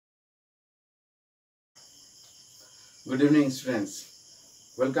Good evening students.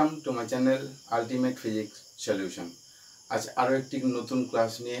 Welcome to my channel Ultimate Physics Solution. আজ আরো একটি নতুন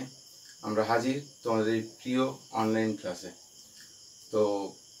ক্লাস নিয়ে আমরা হাজির তোমাদের প্রিয় অনলাইন ক্লাসে। তো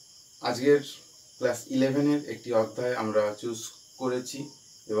আজকের ক্লাস 11 এর একটি অধ্যায় আমরা চুজ করেছি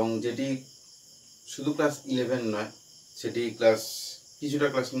এবং যেটি শুধু ক্লাস 11 নয়, সেটি কিছুটা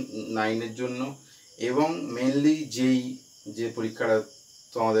ক্লাস 9 এর জন্য এবং মেইনলি যে পরীক্ষাটা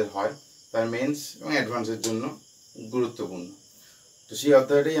তোমাদের হয় তার মেন্স এবং অ্যাডভান্সের জন্য গুরুত্বপূর্ণ। তো সেই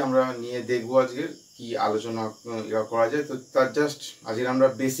অধ্যায়টাই আমরা নিয়ে দেখবো আজকে কি আলোচনা করা যায়। তো তার জাস্ট আজকে আমরা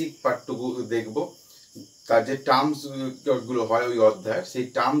বেসিক পার্টটুকু দেখব। তার যে টার্মসগুলো হয় ওই অধ্যায়ের, সেই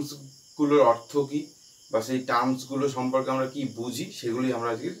টার্মসগুলোর অর্থ কী বা সেই টার্মসগুলো সম্পর্কে আমরা কি বুঝি সেগুলোই আমরা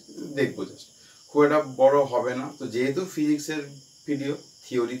আজকে দেখবো। জাস্ট খুব একটা বড় হবে না। তো যেহেতু ফিজিক্সের ভিডিও,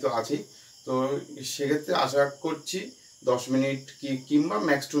 থিওরি তো আছেই, তো সেক্ষেত্রে আশা করছি 10 মিনিট কিংবা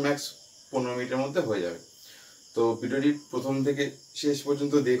ম্যাক্স টু ম্যাক্স 15 মিনিটের মধ্যে হয়ে যাবে। তো ভিডিওটি প্রথম থেকে শেষ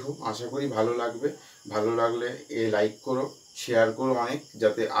পর্যন্ত দেখো, আশা করি ভালো লাগবে। ভালো লাগলে লাইক করো, শেয়ার করো অনেক,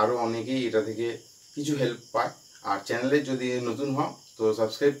 যাতে আরও অনেকেই এটা থেকে কিছু হেল্প পায়। আর চ্যানেলে যদি নতুন হও তো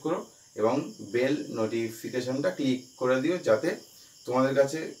সাবস্ক্রাইব করো এবং বেল নোটিফিকেশনটা ক্লিক করে দিও, যাতে তোমাদের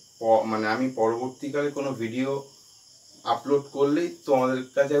কাছে আমি পরবর্তীকালে কোনো ভিডিও আপলোড করলেই তোমাদের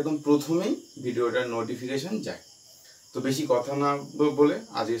কাছে একদম প্রথমেই ভিডিওটার নোটিফিকেশন যায়। তো বেশি কথা না বলে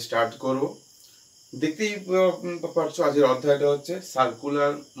আজকে স্টার্ট করব। দেখতেই পারছো আজকের অধ্যায়টা হচ্ছে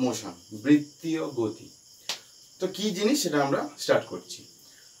সার্কুলার মোশন, বৃত্তীয় গতি। তো কি জিনিস সেটা আমরা স্টার্ট করছি।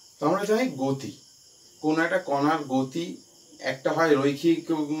 তো আমরা জানি গতি, কোন একটা কণার গতি একটা হয় রৈখিক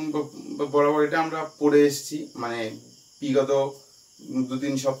বরাবর, এটা আমরা পড়ে এসেছি, মানে বিগত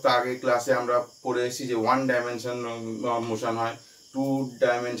 2-3 সপ্তাহ আগে ক্লাসে আমরা পড়ে এসেছি যে 1 ডাইমেনশন মোশন হয়, 2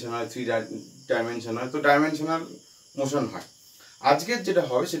 ডাইমেনশন হয়, 3 ডাইমেনশন হয়, তো ডাইমেনশনাল মোশন হয়। আজকের যেটা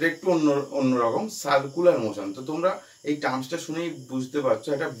হবে সেটা একটু অন্যরকম, সার্কুলার মোশন। তো তোমরা এই টার্মসটা শুনেই বুঝতে পারছো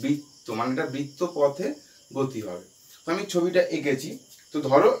একটা বৃত্ত, মানে একটা বৃত্ত পথে গতি হবে। তো আমি ছবিটা এঁকেছি। তো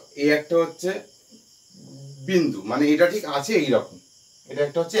ধরো এই একটা হচ্ছে বিন্দু, মানে এটা ঠিক আছে এইরকম, এটা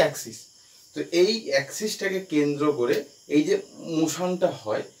একটা হচ্ছে অ্যাক্সিস। তো এই অ্যাক্সিসটাকে কেন্দ্র করে এই যে মোশনটা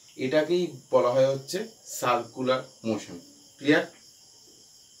হয় এটাকেই বলা হয় হচ্ছে সার্কুলার মোশন। ক্লিয়ার?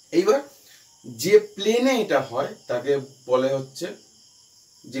 এইবার যে প্লেনে এটা হয় তাকে বলে হচ্ছে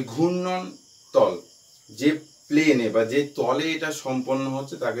যে ঘূর্ণন তল। যে প্লেনে বা যে তলে এটা সম্পন্ন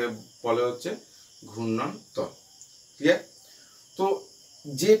হচ্ছে তাকে বলে হচ্ছে ঘূর্ণন তল। ক্লিয়ার? তো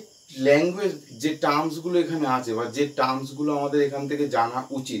যে ল্যাঙ্গুয়েজ, যে টার্মসগুলো এখানে আছে বা যে টার্মসগুলো আমাদের এখান থেকে জানা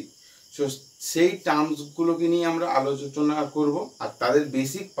উচিত, সো সেই টার্মসগুলোকে নিয়ে আমরা আলোচনা করব আর তাদের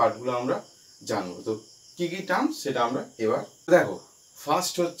বেসিক পার্টগুলো আমরা জানবো। তো কি কি টার্মস সেটা আমরা এবার দেখো।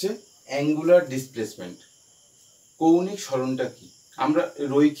 ফার্স্ট হচ্ছে অ্যাঙ্গুলার ডিসপ্লেসমেন্ট। কৌণিক সরণটা কি? আমরা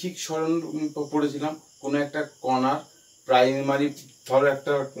রৈখিক সরণ পড়েছিলাম। কোনো একটা কণার প্রাইমারি, ধরো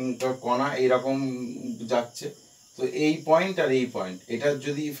একটা কণা এইরকম যাচ্ছে, তো এই পয়েন্ট আর এই পয়েন্ট, এটা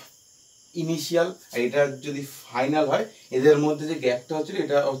যদি ইনিশিয়াল আর এটা যদি ফাইনাল হয়, এদের মধ্যে যে গ্যাপটা হচ্ছিল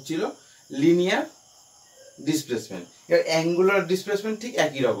এটা হচ্ছিল লিনিয়ার ডিসপ্লেসমেন্ট। এবার অ্যাঙ্গুলার ডিসপ্লেসমেন্ট ঠিক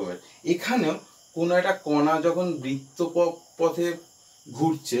একই রকমের। এখানেও কোনো একটা কণা যখন বৃত্ত পথে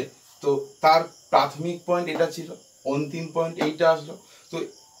ঘুরছে, তো তার প্রাথমিক পয়েন্ট এটা ছিল, অন্তিম পয়েন্ট এইটা আসলো। তো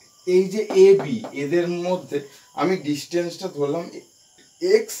এই যে এ বি, এদের মধ্যে আমি ডিস্টেন্সটা ধরলাম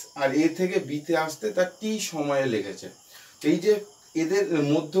এক্স, আর এ থেকে বিতে আসতে তার টি সময়ে লেগেছে। এই যে এদের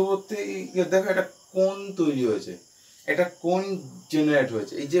মধ্যবর্তী দেখো একটা কোণ তৈরি হয়েছে, একটা কোণ জেনারেট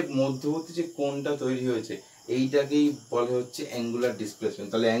হয়েছে। এই যে মধ্যবর্তী যে কোণটা তৈরি হয়েছে এইটাকেই বলে হচ্ছে অ্যাঙ্গুলার ডিসপ্লেসমেন্ট।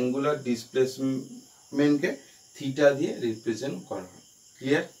 তাহলে অ্যাঙ্গুলার ডিসপ্লেসমেন্টকে থিটা দিয়ে রিপ্রেজেন্ট করা হয়।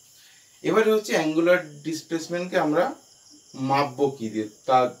 ক্লিয়ার? এবারে হচ্ছে অ্যাঙ্গুলার ডিসপ্লেসমেন্টকে আমরা মাপবো কি দিয়ে,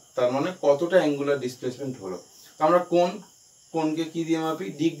 তার মানে কতটা অ্যাঙ্গুলার ডিসপ্লেসমেন্ট হলো। তো আমরা কোণকে কি দিয়ে মাপি?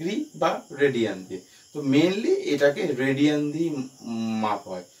 ডিগ্রি বা রেডিয়ান দিয়ে। তো মেনলি এটাকে রেডিয়ান দিয়ে মাপ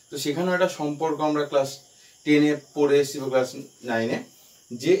হয়। তো সেখানেও একটা সম্পর্ক আমরা ক্লাস 10-এ পড়ে এসেছি বা ক্লাস 9-এ,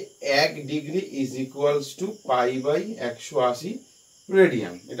 যে 1 degree is equals to π/180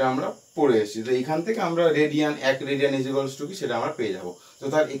 radian. এটা আমরা পড়ে এসেছি। তো এখান থেকে আমরা radian, 1 radian is equals to কি সেটা আমরা পেয়ে যাব। তো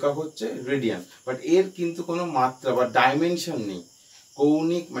তার একক হচ্ছে রেডিয়ান, বাট এর কিন্তু কোনো মাত্রা বা ডাইমেনশন নেই।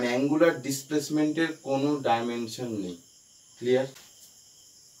 কৌণিক মানে অ্যাঙ্গুলার ডিসপ্লেসমেন্টের কোনো ডাইমেনশন নেই। ক্লিয়ার?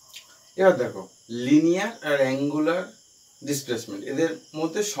 এবার দেখো লিনিয়ার আর অ্যাঙ্গুলার ডিসপ্লেসমেন্ট, এদের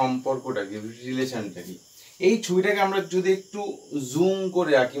মধ্যে সম্পর্কটা কি, রিলেশনটা কি। এই ছবিটাকে আমরা যদি একটু জুম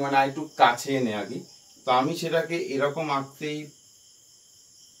করে আঁকি, মানে একটু কাছে এনে আঁকি, তো আমি সেটাকে এরকম আঁকতেই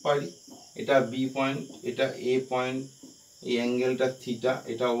পারি। এটা বি পয়েন্ট, এটা এ পয়েন্ট, এই অ্যাঙ্গেলটা থিটা,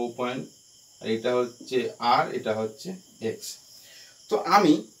 এটা ও পয়েন্ট, আর এটা হচ্ছে আর, এটা হচ্ছে এক্স। তো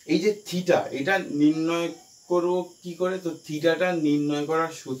আমি এই যে থিটা, এটা নির্ণয় করব কি করে, তো থিটাটা নির্ণয়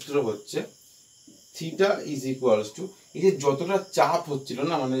করার সূত্র হচ্ছে থিটা ইজ ইকুয়ালস টু এই যে যতটা চাপ হচ্ছিল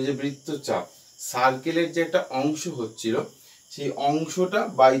না, মানে যে বৃত্ত চাপ সার্কেলের যে একটা অংশ হচ্ছিল সেই অংশটা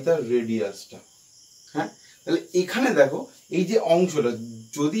বাই তার রেডিয়াসটা। হ্যাঁ, তাহলে এখানে দেখো এই যে অংশটা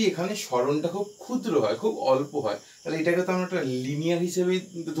যদি এখানে সরণটা খুব ক্ষুদ্র হয়, খুব অল্প হয়, তাহলে এটাকে তো আমরা একটা লিনিয়ার হিসেবেই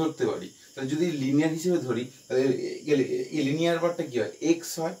ধরতে পারি। তাহলে যদি লিনিয়ার হিসেবে ধরি তাহলে লিনিয়ার পার্টটা কি হয়, এক্স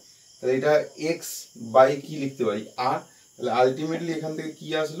হয়। তাহলে এটা এক্স বাই কি লিখতে পারি, আর। তাহলে আলটিমেটলি এখান থেকে কি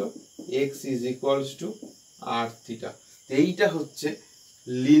আসলো, x is equals to R theta. এইটা হচ্ছে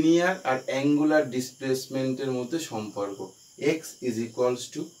লিনিয়ার আর অ্যাঙ্গুলার ডিসপ্লেসমেন্টের মধ্যে সম্পর্ক, x is equals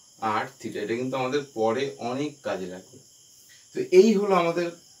to R theta. এটা কিন্তু আমাদের পরে অনেক কাজে লাগবে। তো এই হলো আমাদের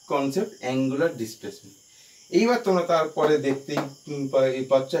কনসেপ্ট অ্যাঙ্গুলার ডিসপ্লেসমেন্ট। এইবার তোমরা তারপরে দেখতেই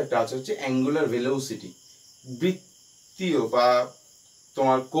পাচ্ছ একটা আছে হচ্ছে অ্যাঙ্গুলার ভেলোসিটি, বৃত্তীয় বা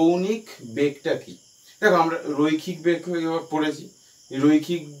তোমার কৌণিক বেগটা কি। দেখো আমরা রৈখিক বেগ পড়েছি,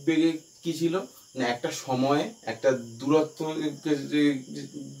 রৈখিক বেগে কি ছিল না, একটা সময়ে একটা দূরত্ব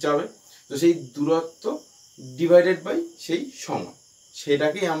যাবে, তো সেই দূরত্ব ডিভাইডেড বাই সেই সময়,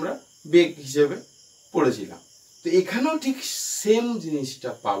 সেটাকেই আমরা বেগ হিসেবে পড়েছিলাম। তো এখানেও ঠিক সেম জিনিসটা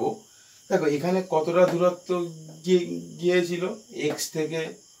পাবো। দেখো এখানে কতটা দূরত্ব গিয়েছিল, এক্স থেকে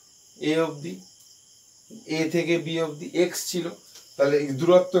এ অবধি, এ থেকে বি অবধি এক্স ছিল, তাহলে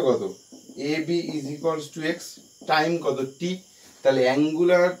দূরত্ব কত, A B is equals to x, time কত টি। তাহলে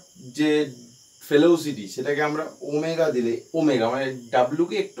অ্যাঙ্গুলার যে ভেলোসিটি সেটাকে আমরা ওমেগা দিলে, ওমেগা মানে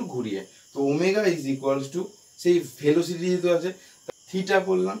ডাব্লুকে একটু ঘুরিয়ে, তো ওমেগা ইজ ইকুয়ালস টু সেই ভেলোসিটি যেহেতু আছে থিটা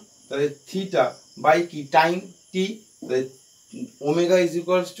বললাম, তাহলে থিটা বাই কি টাইম টি, তাহলে omega is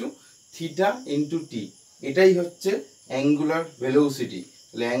equals to theta into T. এটাই হচ্ছে অ্যাঙ্গুলার ভেলোসিটি।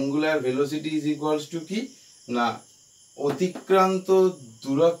 তাহলে angular velocity is equals to কি না, অতিক্রান্ত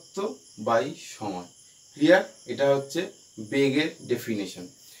দূরত্ব বাই সময়। ক্লিয়ার? এটা হচ্ছে বেগের ডেফিনেশন।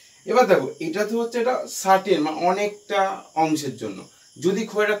 এবার দেখো এটা তো হচ্ছে এটা সার্টেন মানে অনেকটা অংশের জন্য, যদি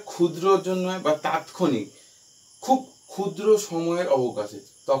খুব একটা ক্ষুদ্র জন্য হয় বা তাৎক্ষণিক খুব ক্ষুদ্র সময়ের অবকাশে,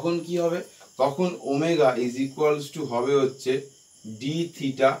 তখন কি হবে, তখন ওমেগা ইজ ইকুয়ালস টু হবে হচ্ছে D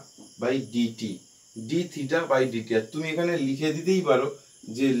theta by DT, D theta by DT. আর তুমি এখানে লিখে দিতেই পারো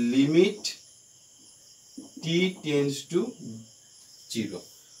যে limit T tends to zero,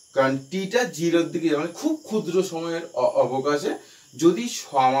 কারণ টিটা জিরোর দিকে যাবে, মানে খুব ক্ষুদ্র সময়ের অবকাশে যদি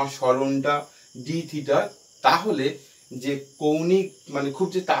আমার সরণটা ডি থিটা, তাহলে যে কৌণিক মানে খুব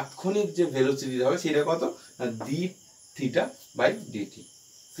যে তাৎক্ষণিক যে ভেলোসিটি হবে সেটা কত না D theta by DT.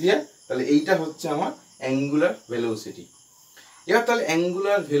 Clear? তাহলে এইটা হচ্ছে আমার অ্যাঙ্গুলার ভেলোসিটি। এবার তাহলে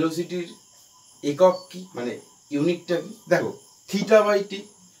অ্যাঙ্গুলার ভেলোসিটির একক কি, মানে ইউনিটটা কি, দেখো থিটা বাই টি,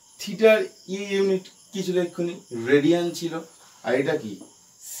 থিটার ইউনিট কি ছিল এক্ষুনি, রেডিয়ান ছিল, আর এটা কি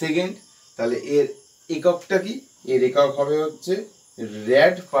সেকেন্ড। তাহলে এর এককটা কি, এর একক হবে হচ্ছে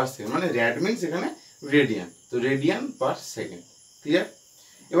র্যাড পার সেকেন্ড, মানে র্যাড মিনস এখানে রেডিয়ান, তো রেডিয়ান পার সেকেন্ড। ক্লিয়ার?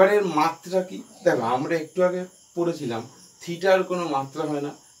 এবার এর মাত্রা কি, দেখো আমরা একটু আগে পড়েছিলাম থিটার কোনো মাত্রা হয়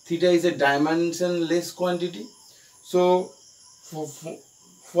না, theta is a dimensionless quantity. So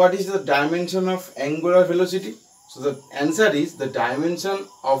what is the dimension of angular velocity? So the answer is the dimension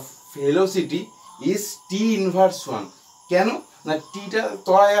of velocity is t inverse 1. কেন না টিটা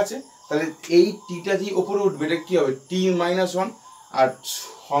তলায় আছে, তাহলে এই টিটা যে উপরে উঠবে এটা কি হবে টি মাইনাস ওয়ান, আর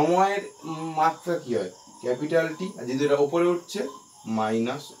সময়ের মাত্রা কি হয় ক্যাপিটাল টি, আর যেহেতু এটা উপরে উঠছে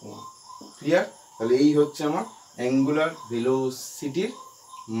মাইনাস ওয়ান। ক্লিয়ার? তাহলে এই হচ্ছে আমার অ্যাঙ্গুলার ভেলোসিটির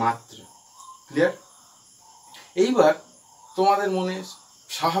মাত্রা। ক্লিয়ার? এইবার তোমাদের মনে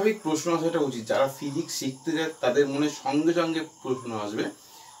স্বাভাবিক প্রশ্ন আসাটা উচিত, যারা ফিজিক্স শিখতে যায় তাদের মনে সঙ্গে সঙ্গে প্রশ্ন আসবে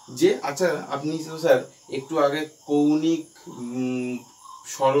যে আচ্ছা আপনি তো স্যার একটু আগে কৌণিক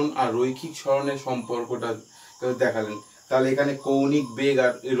সরণ আর রৈখিক সরণের সম্পর্কটা দেখালেন, তাহলে এখানে কৌণিক বেগ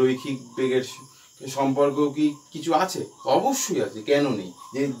আর রৈখিক বেগের সম্পর্ক কি কিছু আছে? অবশ্যই আছে, কেন নেই,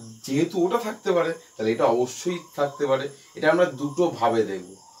 যেহেতু ওটা থাকতে পারে তাহলে এটা অবশ্যই থাকতে পারে। এটা আমরা দুটো ভাবে দেখব,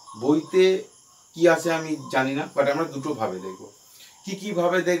 বইতে কি আছে আমি জানি না, বাট আমরা দুটো ভাবে দেখব। কি কি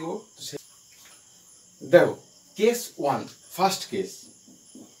ভাবে দেখব, দেখো কেস ওয়ান, ফার্স্ট কেস,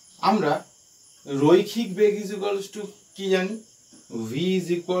 আমরা রৈখিক বেগ ইজ ইকুয়ালস টু কি জানি, V is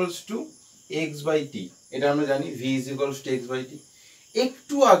equals to x by T, এটা আমরা জানি V is equals to x by T.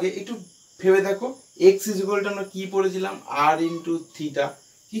 একটু আগে একটু ভেবে দেখো এক্স ইজ ইকুয়াল টু আমরা কি পড়েছিলাম, আর ইন্টু থিটা,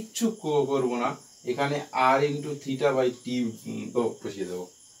 কিচ্ছু করবো না, এখানে আর ইন্টু থিটা বাই টি বসিয়ে দেবো।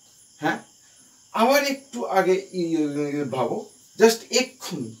 হ্যাঁ, আবার একটু আগে ভাবো, জাস্ট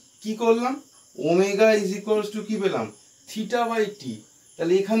এক্ষুনি কি করলাম, ওমেগা ইজ ইকুয়ালস টু কি পেলাম থিটা বাই টি,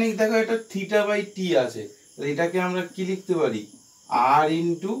 তাহলে এখানে দেখো এটা থিটা বাই টি আছে, তাহলে এটাকে আমরা কি লিখতে পারি আর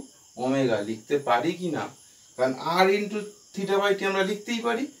ইন্টু ওমেগা লিখতে পারি কি না, কারণ আর ইন্টু থিটা বাই টি আমরা লিখতেই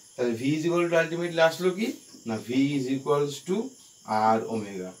পারি। তাহলে V is equal to ultimately আসলো কি না V is equals to R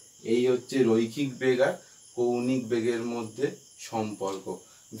omega. এই হচ্ছে রৈখিক বেগ আর কৌণিক বেগের মধ্যে সম্পর্ক,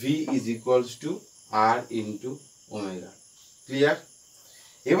 V is equals to R into omega. Clear?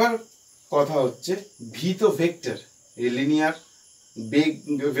 এবার কথা হচ্ছে ভি তো ভেক্টর, লিনিয়ার বেগ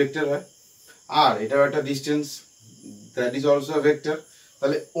ভেক্টর হয়, আর এটাও একটা distance, that is also vector.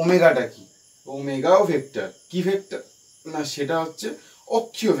 তাহলে ওমেগাটা কি? ওমেগাও ভেক্টর। কি ভেক্টর না সেটা হচ্ছে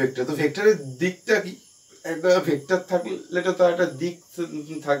অক্ষীয় ভেক্টর। তো ভেক্টরের দিকটা কি? একটা ভেক্টর থাকলে তো তার একটা দিক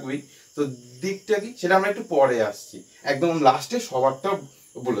থাকবেই। তো দিকটা কি সেটা আমরা একটু পরে আসছি, একদম লাস্টে সবারটা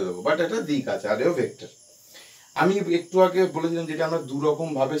বলে দেবো, বাট একটা দিক আছে, আর এও ভেক্টর। আমি একটু আগে বলেছিলাম যেটা আমরা দু রকম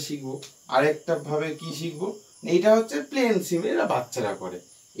ভাবে শিখবো। আরেকটা ভাবে কি শিখবো, এইটা হচ্ছে প্লেন সিম, এরা বাচ্চারা করে।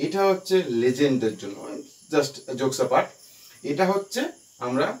 এটা হচ্ছে লেজেন্ডের জন্য, জাস্ট জোকস অ্যাপার্ট। এটা হচ্ছে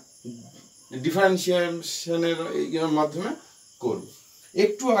আমরা ডিফারেন্সিয়েশনের মাধ্যমে করব।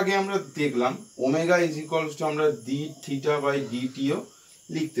 একটু আগে আমরা দেখলাম ওমেগা ইজ ইকুয়ালস টু আমরা ডি থিটা বাই ডিটিও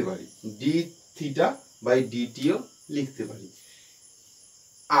লিখতে পারি, ডি থিটা বাই ডিটিও লিখতে পারি।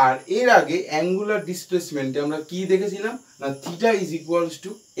 আর এর আগে অ্যাঙ্গুলার ডিসপ্লেসমেন্টে আমরা কি দেখেছিলাম না theta is equals to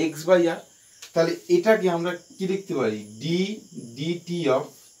x by আর। তাহলে এটাকে আমরা কি লিখতে পারি, D DT of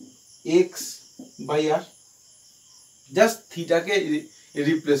x by R. Just থিটাকে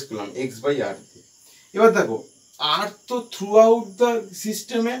replace করলাম এক্স বাই আর দিয়ে। এবার দেখো আর তো থ্রু আউট দ্য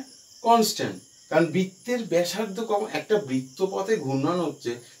সিস্টেমে কনস্ট্যান্ট, কারণ বৃত্তের ব্যাসার্ধ কম, একটা বৃত্তপথে ঘূর্ণন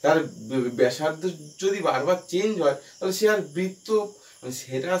হচ্ছে, তার ব্যাসার্ধ যদি বারবার চেঞ্জ হয় তাহলে সে আর বৃত্ত মানে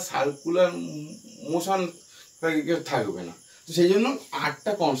সেটা সার্কুলার মোশন থাকবে না। তো সেই জন্য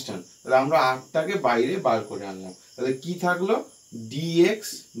আরটা কনস্ট্যান্ট, তাহলে আমরা আরটাকে বাইরে বার করে আনলাম। তাহলে কি থাকলো, ডিএক্স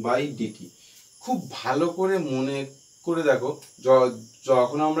বাই ডিটি। খুব ভালো করে মনে করে দেখো,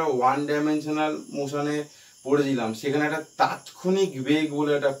 যখন আমরা ওয়ান ডাইমেনশনাল মোশনে পড়েছিলাম সেখানে একটা তাৎক্ষণিক বেগ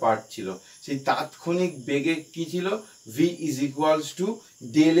বলে একটা পার্ট ছিল। সেই তাৎক্ষণিক বেগে কি ছিল, V is equals to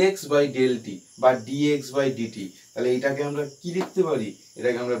del x by del T বা ডিএক্স বাই ডিটি। তাহলে এটাকে আমরা কি লিখতে পারি,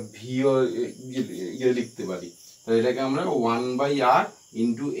 এটাকে আমরা ভিও লিখতে পারি। তাহলে এটাকে আমরা ওয়ান বাই আর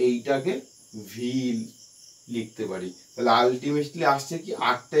ইন্টু এইটাকে ভি লিখতে পারি। তাহলে আলটিমেটলি আসছে কি,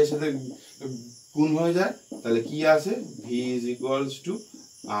 আটটা এর সাথে গুণ হয়ে যায়, তাহলে কি আসে, V is equals to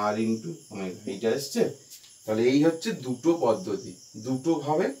R into omega, এইটা এসছে। তাহলে এই হচ্ছে দুটো পদ্ধতি, দুটো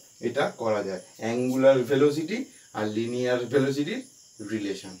ভাবে এটা করা যায়, অ্যাঙ্গুলার ভেলোসিটি আর linear ভেলোসিটির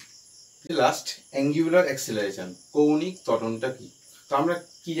relation. Last angular acceleration, কৌণিক ত্বরণটা কি? তো আমরা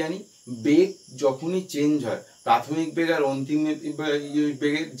কি জানি, বেগ যখনই চেঞ্জ হয়, প্রাথমিক বেগ আর অন্তিম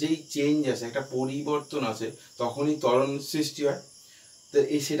বেগের যেই চেঞ্জ আসে, একটা পরিবর্তন আসে, তখনই ত্বরণ সৃষ্টি হয়। তো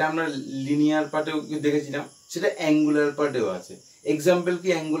সেটা আমরা লিনিয়ার পার্টেও দেখেছিলাম, সেটা অ্যাঙ্গুলার পার্টেও আছে। এক্সাম্পল কি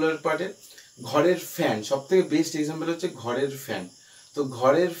অ্যাঙ্গুলার পার্টে, ঘরের ফ্যান, সব থেকে বেস্ট এক্সাম্পল হচ্ছে ঘরের ফ্যান। তো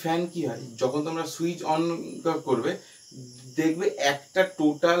ঘরের ফ্যান কি হয়, যখন তোমরা সুইচ অন করবে দেখবে একটা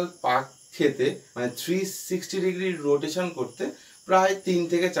টোটাল পাক খেতে মানে 360 ডিগ্রি রোটেশন করতে প্রায় 3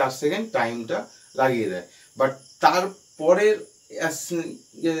 থেকে 4 সেকেন্ড টাইমটা লাগিয়ে দেয়। বাট তারপরের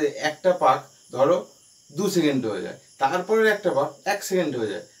একটা পাক ধরো 2 সেকেন্ড হয়ে যায়, তারপরের একটা পাক 1 সেকেন্ড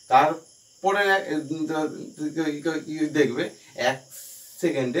হয়ে যায়, তারপরে দেখবে 1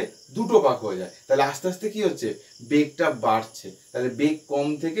 সেকেন্ডে দুটো পাক হয়ে যায়। তাহলে আস্তে আস্তে কি হচ্ছে, বেগটা বাড়ছে। তাহলে বেগ কম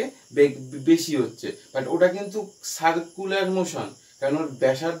থেকে বেগ বেশি হচ্ছে, বাট ওটা কিন্তু সার্কুলার মোশন, কারণ ওর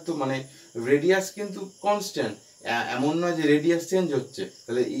ব্যাসার্ধ মানে রেডিয়াস কিন্তু কনস্ট্যান্ট, এমন নয় যে রেডিয়াস চেঞ্জ হচ্ছে।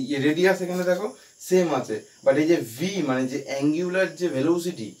 তাহলে এই রেডিয়াস এখানে দেখো সেম আছে, বাট এই যে ভি মানে যে অ্যাঙ্গুলার যে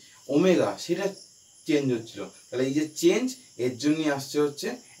ভেলোসিটি ওমেগা সেটা চেঞ্জ হচ্ছিল। তাহলে এই যে চেঞ্জ এর জন্যই আসছে হচ্ছে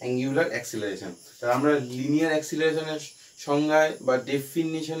অ্যাঙ্গুলার অ্যাক্সিলারেশন। তাহলে আমরা লিনিয়ার অ্যাক্সিলারেশনের সংজ্ঞায় বা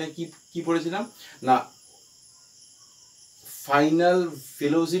ডেফিনিশনে কি কি পড়েছিলাম না, final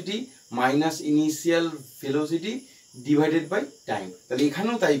velocity minus initial velocity divided by time. তাহলে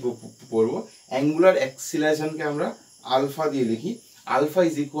এখানেও তাই পড়বো, অ্যাঙ্গুলার অ্যাক্সিলারেশনকে আমরা আলফা দিয়ে লিখি, alpha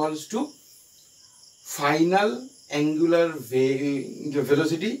is equals to final angular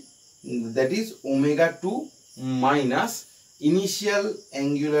velocity that is omega 2 minus initial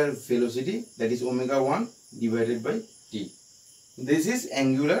angular velocity that is omega 1 divided by T. This is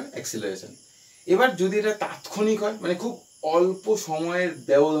angular acceleration. এবার যদি এটা তাৎক্ষণিক হয় মানে খুব অল্প সময়ের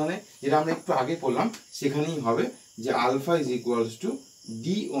ব্যবধানে, যেটা আমরা একটু আগে পড়লাম, সেখানেই হবে যে alpha is equals to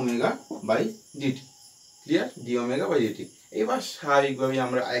D omega by DT. Clear, D omega by DT. এবার স্বাভাবিকভাবেই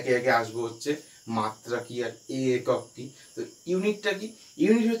আমরা একে একে আসবো হচ্ছে মাত্রা কি আর একক কি। তো ইউনিটটা কি,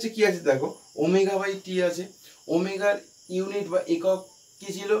 ইউনিট হচ্ছে কি আছে দেখো, ওমেগা বাই টি আছে। ওমেগার ইউনিট বা একক কি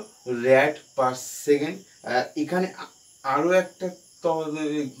ছিল, র্যাড পার সেকেন্ড। এখানে আরও একটা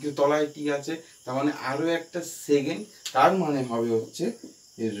তলায় টি আছে, তার মানে আরও একটা সেকেন্ড, তার মানে হবে হচ্ছে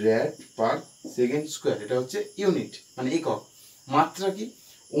রেড পার সেকেন্ড স্কোয়ার। এটা হচ্ছে ইউনিট মানে একক। মাত্রা কি?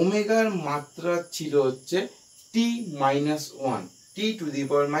 ওমেগার মাত্রা ছিল হচ্ছে t-1,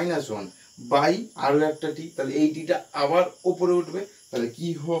 t⁻⁻1 বাই আরও একটা টি, তাহলে এই টিটা আবার ওপরে উঠবে, তাহলে কি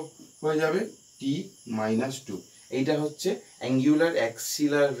হয়ে যাবে t-2। এইটা হচ্ছে অ্যাঙ্গুলার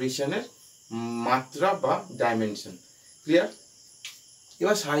অ্যাক্সিলারেশনের মাত্রা বা ডাইমেনশন। ক্লিয়ার?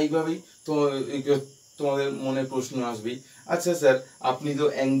 এবার স্বাভাবিকভাবেই তো তোমাদের মনে প্রশ্ন আসবেই, আচ্ছা স্যার আপনি তো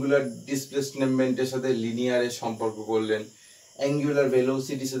অ্যাঙ্গুলার ডিসপ্লেসমেন্টের সাথে লিনিয়ারের সম্পর্ক করলেন, অ্যাঙ্গুলার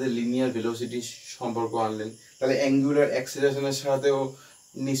ভেলোসিটির সাথে লিনিয়ার ভেলোসিটির সম্পর্ক আনলেন, তাহলে অ্যাঙ্গুলার অ্যাক্সিলারেশনের সাথেও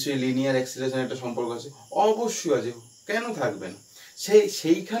নিশ্চয়ই লিনিয়ার অ্যাক্সিলারেশনের একটা সম্পর্ক আছে। অবশ্যই আছে, কেন থাকবে না?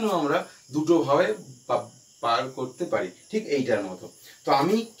 সেইখানেও আমরা দুটোভাবে পার করতে পারি, ঠিক এইটার মতো। তো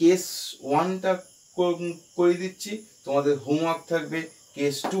আমি কেস 1টা করে দিচ্ছি, তোমাদের হোমওয়ার্ক থাকবে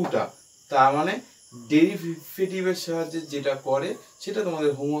কেস 2টা, তার মানে ডেরিভেটিভের সাহায্যে যেটা করে সেটা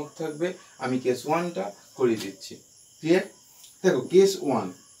তোমাদের হোমওয়ার্ক থাকবে, আমি কেস 1টা করে দিচ্ছি। ক্লিয়ার? দেখো কেস 1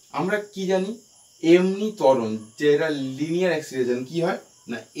 আমরা কি জানি, এমনি ত্বরণ যেটা লিনিয়ার অ্যাক্সিলারেশন কি হয়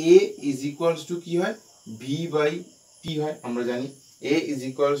না, a ইজ ইকুয়ালস টু কি হয়, v বাই টি হয়। আমরা জানি a is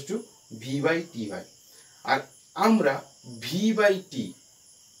equals to v by T হয়। আর আমরা v বাই টি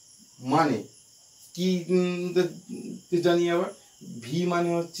মানে কি জানি, আবার v মানে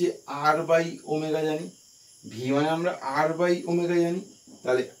হচ্ছে r বাই ওমেগা জানি, v মানে আমরা r বাই ওমেগা জানি,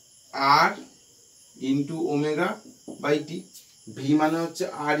 তাহলে r into omega by T, v মানে হচ্ছে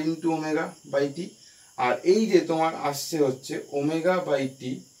r into omega by T. আর এই যে তোমার আসছে হচ্ছে omega by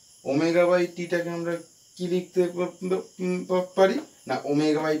T, omega by টিটাকে আমরা কি লিখতে পারি না,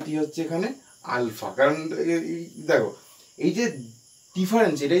 ওমেগা বাই টি হচ্ছে এখানে আলফা, কারণ দেখো এই যে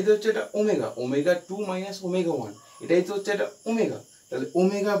ডিফারেন্স এটাই তো হচ্ছে এটা ওমেগা, ওমেগা 2 মাইনাস ওমেগা 1, এটাই তো হচ্ছে এটা ওমেগা, তাহলে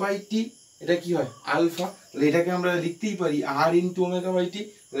ওমেগা বাই টি এটা কি হয় আলফা, তাহলে এটাকে আমরা লিখতেই পারি আর ইন্টু ওমেগা বাই টি,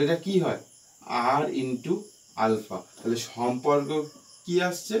 তাহলে এটা কি হয় আর ইন্টু আলফা। তাহলে সম্পর্ক কি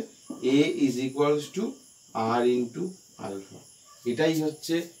আসছে, a is equals to R into alpha. এটাই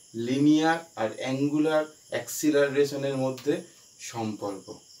হচ্ছে লিনিয়ার আর অ্যাঙ্গুলার অ্যাক্সিলারেশনের মধ্যে সম্পর্ক।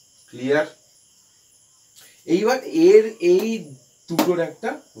 ক্লিয়ার? এইবার এর এই দুটোর একটা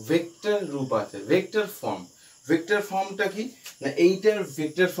ভেক্টর রূপ আছে, ভেক্টর ফর্ম। ভেক্টর ফর্মটা কি না, এইটার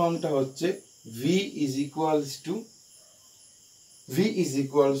ভেক্টর ফর্মটা হচ্ছে v is equals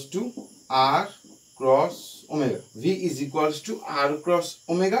to r cross omega, v is equals to r cross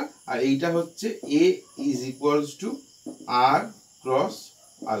omega, আর এইটা হচ্ছে a is equals to r cross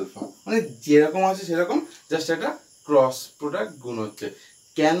alpha. মানে যেরকম আছে সেরকম, জাস্ট একটা ক্রস প্রোডাক্ট গুণ হচ্ছে।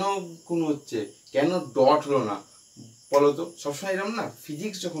 কেন গুণ হচ্ছে, কেন ডট হলো না বলতো? সবসময় এরকম না,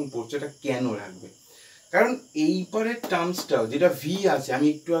 ফিজিক্স যখন পড়ছো এটা কেন রাখবে, কারণ এই পরের টার্মসটাও যেটা ভি আছে, আমি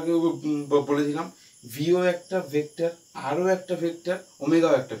একটু আগে বলেছিলাম ভিও একটা ভেক্টর, আরও একটা ভেক্টর,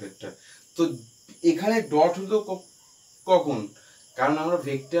 ওমেগাও একটা ভেক্টর। তো এখানে ডট হলো কখন, কারণ আমরা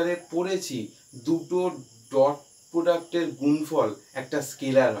ভেক্টরে পড়েছি দুটো ডট প্রোডাক্টের গুণফল একটা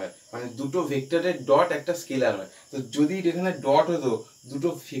স্কেলার হয়, মানে দুটো ভেক্টরের ডট একটা স্কেলার হয়। তো যদি এখানে ডট হতো, দুটো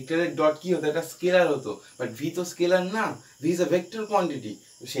ভেক্টরের ডট কি হতো, একটা স্কেলার হতো, বাট ভি তো স্কেলার না, V is a vector quantity,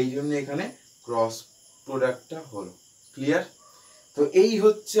 তো সেই জন্য এখানে ক্রস প্রোডাক্টটা হলো। ক্লিয়ার? তো এই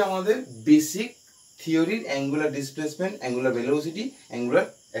হচ্ছে আমাদের বেসিক থিওরির angular displacement, angular velocity, angular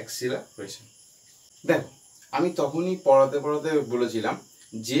acceleration. দেখো আমি তখনই পড়াতে বলেছিলাম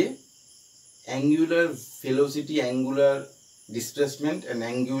যে angular velocity, angular displacement and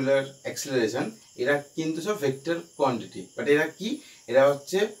angular acceleration এরা কিন্তু সব ভেক্টর কোয়ান্টিটি, বাট এরা কি, এরা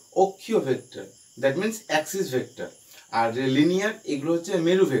হচ্ছে অক্ষীয় vector, that means Axis vector. R linear এগুলো হচ্ছে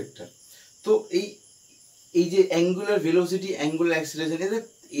মেরু ভেক্টর। তো এই যে অ্যাঙ্গুলার ভেলোসিটি, অ্যাঙ্গুলার অ্যাক্সিলারেশন,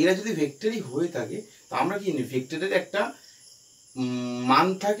 এরা যদি ভেক্টরই হয়ে থাকে, তো আমরা কি জানি ভেক্টরের একটা মান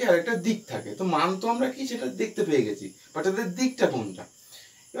থাকে আর একটা দিক থাকে। তো মান তো আমরা কি সেটা দেখতে পেয়ে গেছি, বাট তাদের দিকটা কোনটা?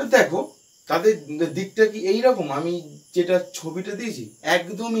 এবার দেখো তাদের দিকটা কি এইরকম আমি যেটা ছবিটা দিয়েছি,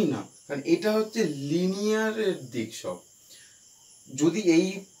 একদমই না, কারণ এটা হচ্ছে লিনিয়ারের দিক সব। যদি এই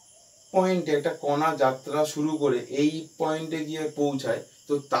পয়েন্টে একটা কণা যাত্রা শুরু করে এই পয়েন্টে গিয়ে পৌঁছায়,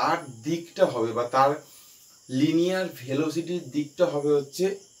 তো তার দিকটা হবে বা তার লিনিয়ার ভেলোসিটির দিকটা হবে হচ্ছে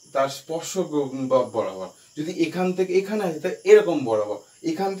তার স্পর্শক বরাবর। যদি এখান থেকে এখানে আসে তাই এরকম বরাবর,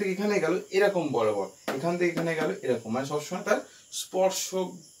 এখান থেকে এখানে গেল এরকম বরাবর, এখান থেকে এখানে গেল এরকম, মানে সবসময় তার স্পর্শক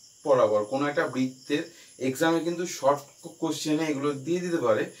বরাবর। কোনো একটা বৃত্তের এক্সামে কিন্তু শর্ট কোশ্চেনে এগুলো দিয়ে দিতে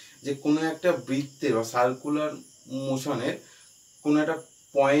পারে যে কোনো একটা বৃত্তের বা সার্কুলার মোশনের কোনো একটা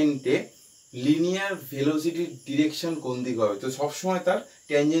পয়েন্টে লিনিয়ার ভেলোসিটির ডিরেকশন কোন দিকে হবে, তো সবসময় তার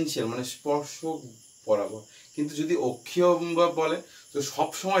ট্যানজেনশিয়াল মানে স্পর্শক বরাবর। কিন্তু যদি অক্ষীয় বলে তো সব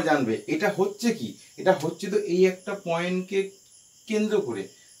সময় জানবে এটা হচ্ছে কি, এটা হচ্ছে তো এই একটা পয়েন্টকে কেন্দ্র করে,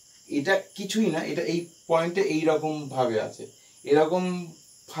 এটা কিছুই না, এটা এই পয়েন্টে এইরকম ভাবে আছে, এরকম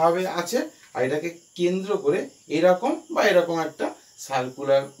ভাবে আছে, আর এটাকে কেন্দ্র করে এরকম বা এরকম একটা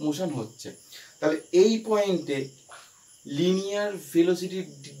সার্কুলার মোশন হচ্ছে। তাহলে এই পয়েন্টে লিনিয়ার ভেলোসিটি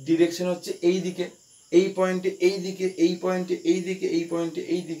ডিরেকশন হচ্ছে এই দিকে, এই পয়েন্টে এই দিকে, এই পয়েন্টে এই দিকে, এই পয়েন্টে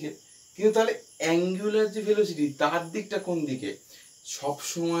এই দিকে। কিন্তু তাহলে অ্যাঙ্গুলার যে ভেলোসিটি তার দিকটা কোন দিকে? সব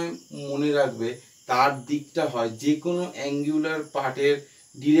সময় মনে রাখবে তার দিকটা হয়, যে কোনো অ্যাঙ্গুলার পার্টের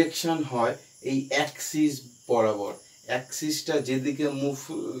ডিরেকশন হয় এই অ্যাক্সিস বরাবর। অ্যাক্সিসটা যেদিকে মুভ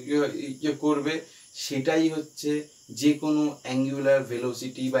করবে সেটাই হচ্ছে যে কোনো অ্যাঙ্গুলার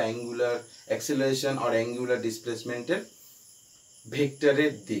ভেলোসিটি বা অ্যাঙ্গুলার অ্যাক্সেলারেশন আর অ্যাঙ্গুলার ডিসপ্লেসমেন্টের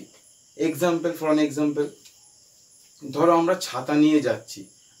ভেক্টরের দিক। এক্সাম্পল, ফর অ্যান এক্সাম্পল, ধরো আমরা ছাতা নিয়ে যাচ্ছি,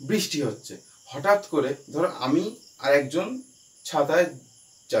 বৃষ্টি হচ্ছে, হঠাৎ করে ধরো আমি আর একজন ছাতায়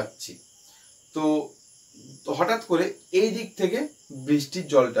যাচ্ছি, তো হঠাৎ করে এই দিক থেকে বৃষ্টির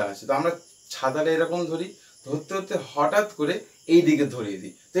জলটা আসে, তো আমরা ছাতাটা এরকম ধরি, ধরতে ধরতে হঠাৎ করে এই দিকে ধরিয়ে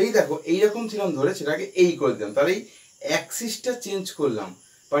দিই, তো এই দেখো এইরকম ছিলাম ধরে, সেটাকে এই করে দিলাম, তাহলে এই অ্যাক্সিসটা চেঞ্জ করলাম,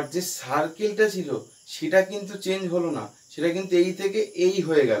 বাট যে সার্কেলটা ছিল সেটা কিন্তু চেঞ্জ হলো না, সেটা কিন্তু এই থেকে এই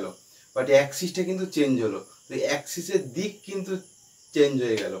হয়ে গেল, বাট অ্যাক্সিসটা কিন্তু চেঞ্জ হলো, তো অ্যাক্সিসের দিক কিন্তু চেঞ্জ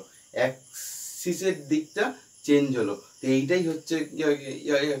হয়ে গেল, অ্যাক্সিসের দিকটা চেঞ্জ হলো। তো এইটাই হচ্ছে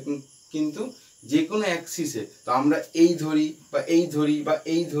কিন্তু যে কোনো অ্যাক্সিসে, তো আমরা এই ধরি বা এই ধরি বা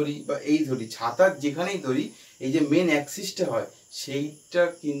এই ধরি বা এই ধরি, ছাতার যেখানেই ধরি এই যে মেন অ্যাক্সিসটা হয় সেইটা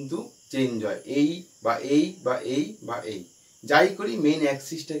কিন্তু চেঞ্জ হয়, এই বা এই বা এই বা এই, যাই করি মেন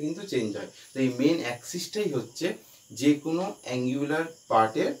অ্যাক্সিসটা কিন্তু চেঞ্জ হয়। তো এই মেন অ্যাক্সিসটাই হচ্ছে যে কোনো অ্যাঙ্গুলার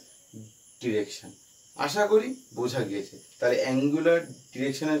পার্টের ডিরেকশন। আশা করি বোঝা গিয়েছে। তাহলে অ্যাঙ্গুলার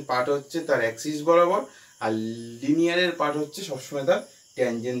ডিরেকশনের পার্ট হচ্ছে তার অ্যাক্সিস বরাবর, আর লিনিয়ারের পার্ট হচ্ছে সবসময় তার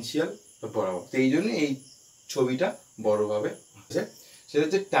ট্যানজেনশিয়াল বরাবর। তো এই জন্য এই ছবিটা বড়ভাবে আছে, সেটা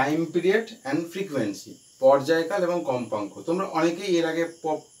হচ্ছে টাইম পিরিয়ড অ্যান্ড ফ্রিকোয়েন্সি, পর্যায়কাল এবং কম্পাঙ্ক। তোমরা অনেকেই এর আগে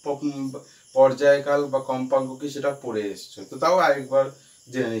পর্যায়কাল বা কম্পাঙ্ক কি সেটা পড়ে এসছো, তো তাও আরেকবার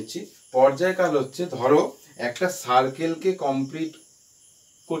জেনে নিচ্ছি। পর্যায়কাল হচ্ছে ধরো একটা সার্কেলকে কমপ্লিট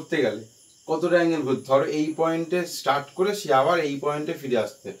করতে গেলে কতটা অ্যাঙ্গেল করতে, ধরো এই পয়েন্টে স্টার্ট করে সে আবার এই পয়েন্টে ফিরে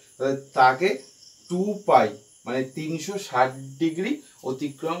আসতে, তাহলে তাকে 2π মানে 360 ডিগ্রি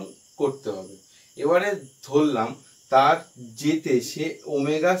অতিক্রম করতে হবে। এবারে ধরলাম তার যেতে সে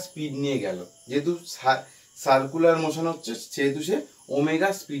ওমেগা স্পিড নিয়ে গেল, যেহেতু সার্কুলার মোশন হচ্ছে সেহেতু সে ওমেগা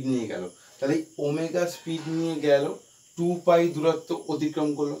স্পিড নিয়ে গেল, তাহলে ওমেগা স্পিড নিয়ে গেল 2π দূরত্ব অতিক্রম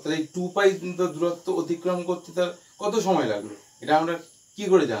করলো, তাহলে এই 2π দূরত্ব অতিক্রম করতে তার কত সময় লাগলো এটা আমরা কি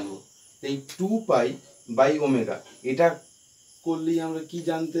করে জানবো? এই 2π/ω এটা করলেই আমরা কি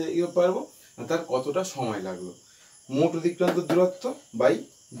জানতে পারবো, তার কতটা সময় লাগলো। মোট অতিক্রান্ত দূরত্ব বাই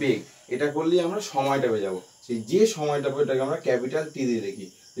বেগ, এটা করলেই আমরা সময়টা পেয়ে যাবো। সেই যে সময়টা পাবো এটাকে আমরা ক্যাপিটাল টি দিয়ে দেখি,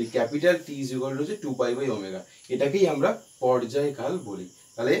 এই capital T is equal to হচ্ছে 2π/ω, এটাকেই আমরা পর্যায়কাল বলি।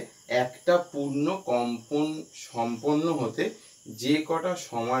 তাহলে একটা পূর্ণ কম্পন সম্পন্ন হতে যে কটা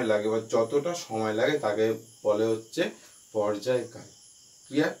সময় লাগে বা যতটা সময় লাগে তাকে বলে হচ্ছে পর্যায়কাল।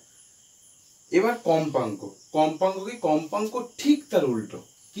 ক্লিয়ার? এবার কম্পাঙ্ক। কম্পাঙ্ক কি? কম্পাঙ্ক ঠিক তার উল্টো,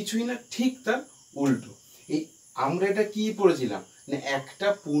 কিছুই না, ঠিক তার উল্টো। এই আমরা এটা কি পড়েছিলাম না, একটা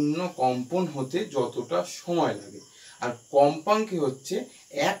পূর্ণ কম্পন হতে যতটা সময় লাগে, আর কম্পাঙ্কে হচ্ছে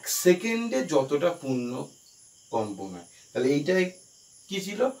 1 সেকেন্ডে যতটা পূর্ণ কম্পন হয়। তাহলে এইটাই কি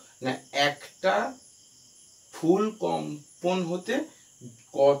ছিল না, একটা ফুল কম্পন হতে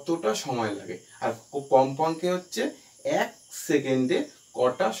কতটা সময় লাগে, আর কম্পাঙ্কে হচ্ছে 1 সেকেন্ডে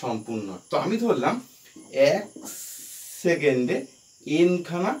কটা সম্পূর্ণ। তো আমি ধরলাম 1 সেকেন্ডে n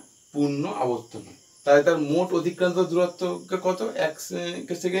খানা পূর্ণ আবর্তন, তাহলে তার মোট অতিক্রান্ত দূরত্ব কত? 1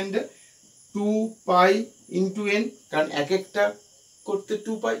 সেকেন্ডে 2π × n, কারণ এক একটা করতে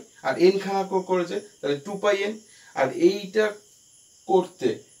 2π, আর n খানা করেছে তাহলে 2πn, আর এইটা করতে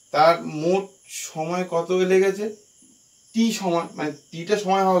তার মোট সময় কত লেগেছে? t সময়, মানে tটা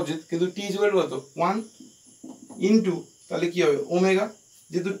সময় হওয়া উচিত, কিন্তু t ইকুয়াল কত? 1 ইন্টু, তাহলে কি হবে ওমেগা,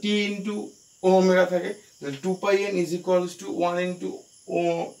 যেহেতু t ইন্টু ওমেগা থাকে, তাহলে 2πn is equals to 1 into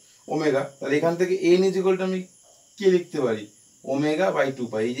omega. তাহলে এখান থেকে n ইজ ইকুয়াল টু আমি কি লিখতে পারি?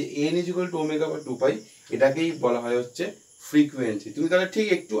 ω/2π। এই যে n ইজ ইকুয়াল টু ω/2π, এটাকেই বলা হয় হচ্ছে ফ্রিকোয়েন্সি। তুমি তাহলে ঠিক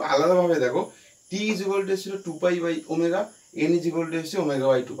একটু আলাদাভাবে দেখো, t ইজ ইকুয়াল টু ছিল 2π/ω, n ইজ ইকুয়াল টু হচ্ছে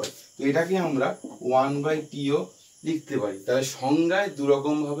ω/2π, তো এটাকে আমরা 1/t-ও লিখতে পারি। তাহলে সংজ্ঞায়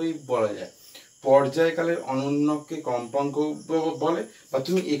দুরকম ভাবেই বলা যায়, পর্যায়কালের অনন্যকে কম্পাঙ্ক বলে, বা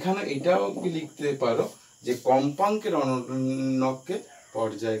তুমি এখানে এটাও লিখতে পারো যে কম্পাঙ্কের অনন্যকে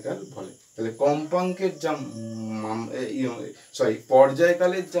পর্যায়কাল বলে। তাহলে কম্পাঙ্কের যা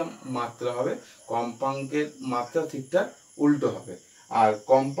পর্যায়কালের যা মাত্রা হবে কম্পাঙ্কের মাত্রা ঠিকঠাক উল্টো হবে, আর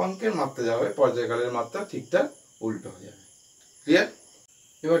কম্পাঙ্কের মাত্রা যা হবে পর্যায়কালের মাত্রা ঠিকঠাক উল্টো হয়ে যাবে। ক্লিয়ার?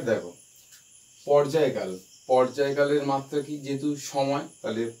 এবার দেখো পর্যায়কালের মাত্রা কি, যেহেতু সময়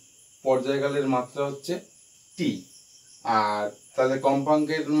তাহলে পর্যায়কালের মাত্রা হচ্ছে টি, আর তাহলে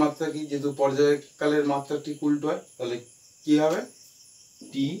কম্পাঙ্কের মাত্রা কি, যেহেতু পর্যায়কালের মাত্রা ঠিক উল্টো হয় তাহলে কি হবে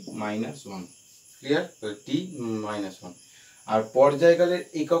t-1। ক্লিয়ার? তাহলে t-1। আর পর্যায়কালের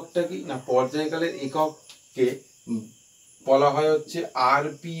এককটা কি না, পর্যায়কালের একককে বলা হয় হচ্ছে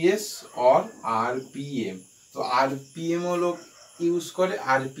আরপিএস অর আরপিএম। তো আরপিএম হলো ইউজ করে,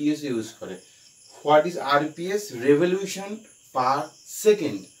 আরপিএস ইউজ করে। What is RPS? Revolution per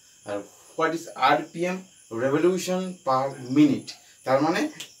second. R what is RPM? Revolution per minute. তার মানে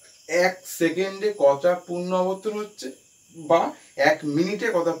এক সেকেন্ডে কটা পূর্ণ আবর্তন হচ্ছে বা এক মিনিটে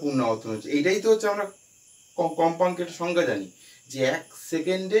কটা পূর্ণ আবর্তন হচ্ছে, এইটাই তো হচ্ছে আমরা কম্পাঙ্কের সংজ্ঞা জানি, যে এক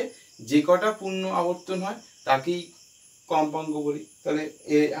সেকেন্ডে যে কটা পূর্ণ আবর্তন হয় তাকেই কম্পাঙ্ক বলি, তাহলে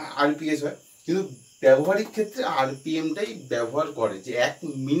আরপিএস হয়। কিন্তু ব্যবহারিক ক্ষেত্রে আরপিএমটাই ব্যবহার করে, যে এক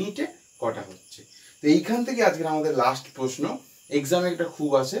মিনিটে কটা হচ্ছে। তো এইখান থেকে আজকের আমাদের লাস্ট প্রশ্ন, এক্সামে একটা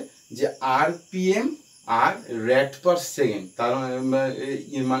খুব আসে, যে আরপিএম আর র্যাট পার সেকেন্ড, তার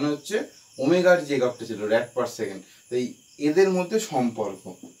মানে হচ্ছে ওমেগার যে এককটা ছিল র্যাট পার সেকেন্ড, তো এদের মধ্যে সম্পর্ক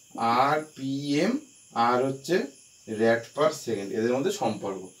আরপিএম আর হচ্ছে র্যাট পার সেকেন্ড, এদের মধ্যে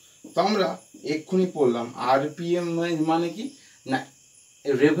সম্পর্ক। তো আমরা এক্ষুনি পড়লাম আরপিএম মানে কি না,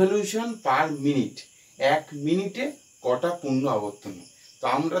 রেভলিউশন পার মিনিট, এক মিনিটে কটা পূর্ণ আবর্তন। তো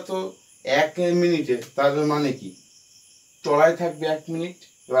আমরা তো এক মিনিটে, তার মানে কি তলায় থাকবে এক মিনিট।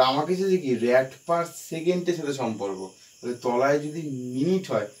 এবার আমাকে চাইছে কি র্যাট পার সেকেন্ডের সাথে সম্পর্ক, তাহলে তলায় যদি মিনিট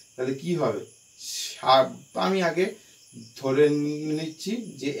হয় তাহলে কি হবে, আমি আগে ধরে নিচ্ছি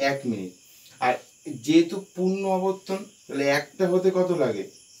যে এক মিনিট। আর যেহেতু পূর্ণ আবর্তন তাহলে একটা হতে কত লাগে,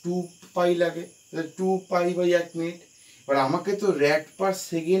 2 পাই লাগে, তাহলে 2 পাই/1 মিনিট। এবার আমাকে তো র্যাট পার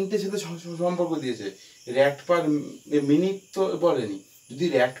সেকেন্ডের সাথে সম্পর্ক দিয়েছে, র্যাট পার মিনিট তো বলেনি। যদি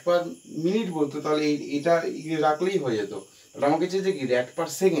র্যাট পার মিনিট বলতো তাহলে এটা রাখলেই হয়ে যেত। তাহলে আমাকে চেয়েছে কি র্যাট পার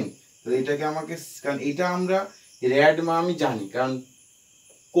সেকেন্ড, তাহলে এটাকে আমাকে, কারণ এটা আমরা র্যাড আমি জানি, কারণ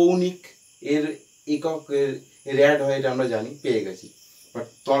কৌণিক এর একক র্যাড হয় এটা আমরা জানি, পেয়ে গেছি। বাট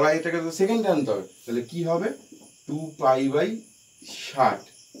তলায় এটাকে তো সেকেন্ডে আনতে হবে, তাহলে কি হবে 2π/60,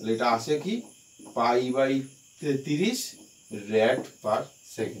 তাহলে এটা আসে কি π/30 র্যাড পার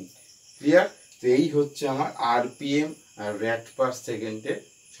সেকেন্ড। ক্লিয়ার? তো এই হচ্ছে আমার আরপিএম আর র্যাড পার সেকেন্ডের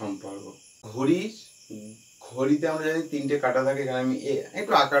সম্পর্ক। ঘড়িতে আমরা জানি 3টে কাঁটা থাকে, এখানে আমি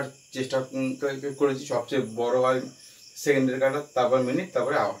একটু আঁকার চেষ্টা করেছি, সবচেয়ে বড় হয় সেকেন্ডের কাঁটা, তারপর মিনিট,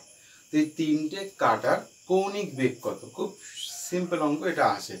 তারপরে আওয়ার। তো এই 3টে কাঁটার কৌণিক বেগ কত, খুব সিম্পল অঙ্ক এটা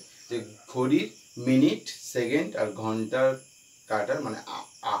আসে, যে ঘড়ির মিনিট, সেকেন্ড আর ঘন্টার কাঁটার মানে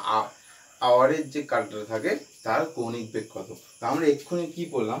আওয়ারের যে কাঁটাটা থাকে তার কৌণিক বেগ কত। তা আমরা এক্ষুনি কি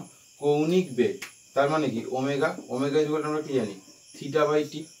বললাম, কৌণিক বেগ তার মানে কি ওমেগা, ওমেগা আমরা কি জানি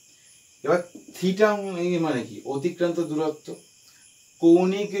θ/t। এবার থিটা মানে কি অতিক্রান্ত দূরত্ব।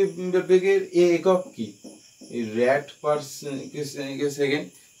 কৌণিক বেগের একক কি র্যাট পার সেকেন্ড,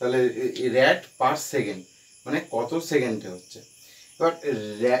 তাহলে র্যাট পার সেকেন্ড মানে কত সেকেন্ডে হচ্ছে। এবার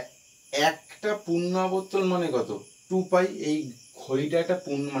একটা পূর্ণ আবর্তন মানে কত 2π, এই ঘড়িটা একটা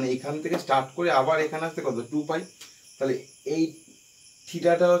পূর্ণ মানে এখান থেকে স্টার্ট করে আবার এখানে আসতে কত 2π, তাহলে এই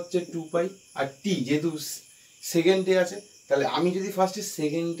থিটাটা হচ্ছে 2π। আর টি যেহেতু সেকেন্ডে আছে, তাহলে আমি যদি ফার্স্টে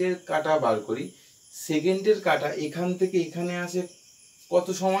সেকেন্ডের কাটা বার করি, সেকেন্ডের কাটা এখান থেকে এখানে আসে কত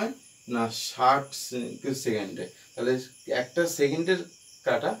সময় না 60 সেকেন্ডে, তাহলে একটা সেকেন্ডের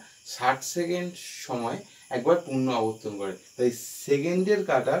কাটা 60 সেকেন্ড সময় একবার পূর্ণ আবর্তন করে। তাই সেকেন্ডের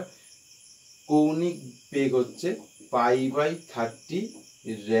কাটার কৌণিক বেগ হচ্ছে π/30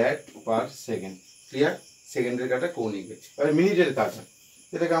 র্যাট পার সেকেন্ড। ক্লিয়ার? সেকেন্ডের কাটা কৌণিক বেগ। এবার মিনিটের কাটা,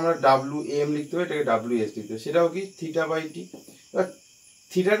 এটাকে আমরা WM লিখতে হবে, এটাকে WS লিখতে হবে, সেটাও কি θ/t। এবার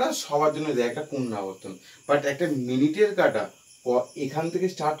থিটাটা সবার জন্য দেয় একটা পূর্ণ আবর্তন, বাট একটা মিনিটের কাটা এখান থেকে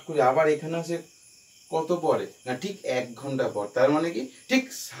স্টার্ট করে আবার এখানে আসে কত পরে না ঠিক 1 ঘন্টা পর, তার মানে কি ঠিক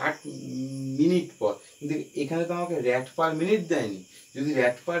 60 মিনিট পর। কিন্তু এখানে তো আমাকে র্যাট পার মিনিট দেয়নি, যদি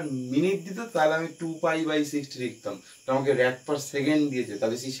র্যাট পার মিনিট দিত তাহলে আমি 2π/60 লিখতাম, তো আমাকে র্যাট পার সেকেন্ড দিয়েছে,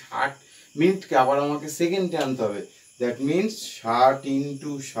 তাহলে সেই 60 মিনিটকে আবার আমাকে সেকেন্ডে আনতে হবে, দ্যাট মিনস 60 ×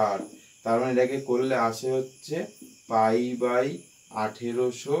 60, তার মানে এটাকে করলে আসে হচ্ছে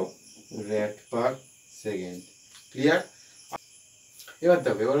π/1800 র্যাট পার সেকেন্ড। ক্লিয়ার? এবার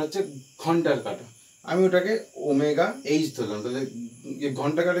দেখো, এবার হচ্ছে ঘন্টার কাটা, আমি ওটাকে ওমেগা এইচ ধরলাম, তাহলে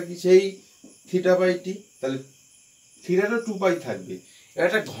ঘন্টা কাটা কি সেই θ/t, তাহলে থিটাটা 2π থাকবে,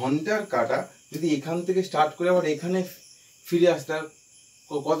 একটা ঘন্টার কাটা যদি এখান থেকে স্টার্ট করে আবার এখানে ফিরে আসতে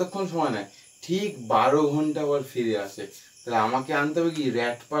কতক্ষণ সময় নেয়? ঠিক 12 ঘন্টা আবার ফিরে আসে। তাহলে আমাকে আনতে হবে কি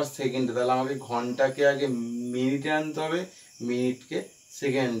র্যাট পার সেকেন্ডে। তাহলে আমাকে ঘন্টাকে আগে মিনিটে আনতে হবে, মিনিটকে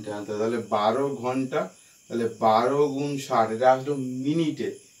সেকেন্ডে আনতে হবে। তাহলে 12 ঘন্টা, তাহলে 12 গুণ 60, এটা আসলো মিনিটে,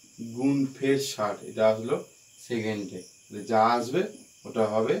 গুণ ফের 60, এটা আসলো সেকেন্ডে। যা আসবে ওটা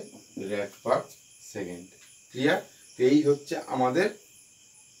হবে র্যাট পার সেকেন্ড। ক্লিয়ার? এই হচ্ছে আমাদের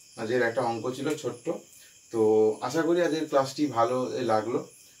আজকের একটা অঙ্ক ছিল ছোট্ট। তো আশা করি আজকের ক্লাসটি ভালো লাগলো।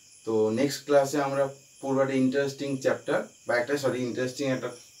 তো নেক্সট ক্লাসে আমরা পুরো একটা ইন্টারেস্টিং চ্যাপ্টার বা ইন্টারেস্টিং একটা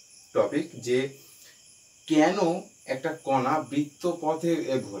টপিক, যে কেন একটা কণা বৃত্ত পথে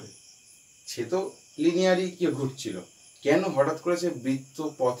ঘোরে। সে তো লিনিয়ারি ঘুরছিল, কেন হঠাৎ করে সে বৃত্ত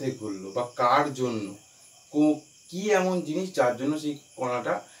পথে ঘুরলো, বা কার জন্য, কি এমন জিনিস যার জন্য সেই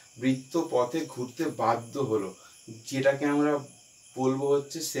কণাটা বৃত্ত পথে ঘুরতে বাধ্য হলো, যেটাকে আমরা বলবো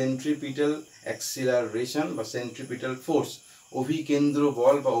হচ্ছে সেন্ট্রিপিটাল অ্যাক্সিলারেশন বা সেন্ট্রিপিটাল ফোর্স, অভিকেন্দ্র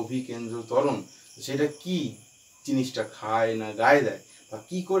বল বা অভিকেন্দ্র ত্বরণ। সেটা কি জিনিসটা খায় না গায়ে দেয়, বা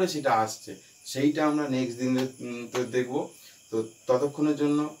কি করে সেটা আসছে, সেইটা আমরা নেক্সট দিনে দেখব। তো ততক্ষণের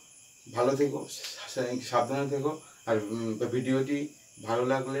জন্য ভালো থেকো, সাবধানে থেকো। আর ভিডিওটি ভালো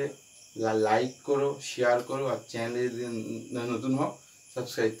লাগলে লাইক করো, শেয়ার করো, আর চ্যানেলে যদি নতুন হও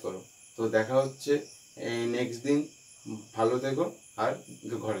সাবস্ক্রাইব করো। তো দেখা হচ্ছে এই নেক্সট দিন। ভালো থেকো আর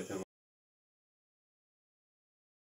ঘরে থেকো।